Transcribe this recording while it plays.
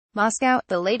Moscow,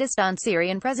 the latest on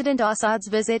Syrian President Assad's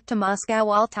visit to Moscow.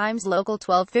 All times local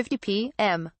 12:50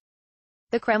 p.m.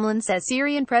 The Kremlin says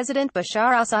Syrian President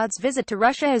Bashar Assad's visit to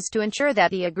Russia is to ensure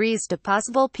that he agrees to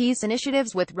possible peace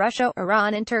initiatives with Russia,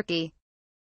 Iran and Turkey.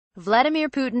 Vladimir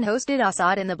Putin hosted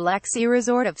Assad in the Black Sea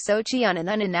resort of Sochi on an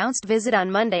unannounced visit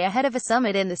on Monday ahead of a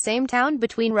summit in the same town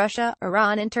between Russia,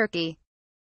 Iran and Turkey.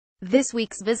 This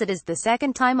week's visit is the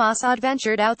second time Assad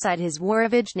ventured outside his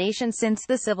war-ravaged nation since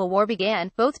the civil war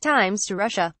began, both times to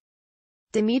Russia.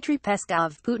 Dmitry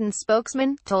Peskov, Putin's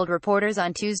spokesman, told reporters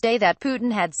on Tuesday that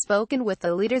Putin had spoken with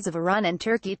the leaders of Iran and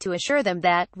Turkey to assure them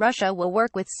that Russia will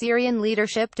work with Syrian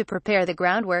leadership to prepare the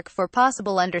groundwork for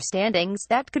possible understandings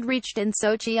that could reach in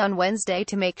Sochi on Wednesday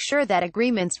to make sure that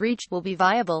agreements reached will be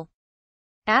viable.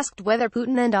 Asked whether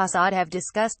Putin and Assad have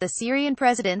discussed the Syrian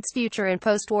president's future in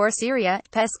post-war Syria,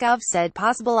 Peskov said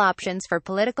possible options for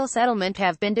political settlement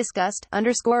have been discussed.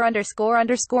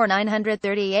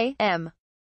 930 a.m.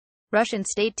 Russian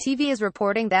state TV is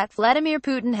reporting that Vladimir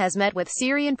Putin has met with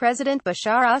Syrian President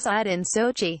Bashar Assad in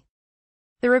Sochi.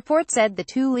 The report said the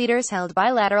two leaders held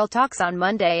bilateral talks on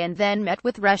Monday and then met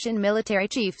with Russian military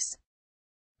chiefs.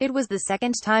 It was the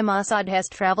second time Assad has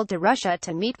traveled to Russia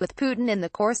to meet with Putin in the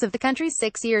course of the country's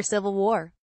six-year civil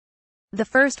war. The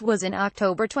first was in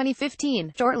October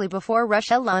 2015, shortly before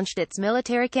Russia launched its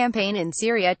military campaign in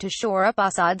Syria to shore up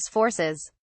Assad's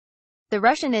forces. The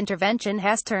Russian intervention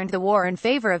has turned the war in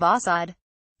favor of Assad.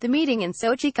 The meeting in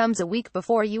Sochi comes a week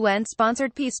before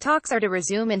UN-sponsored peace talks are to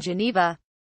resume in Geneva.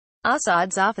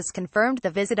 Assad's office confirmed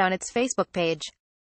the visit on its Facebook page.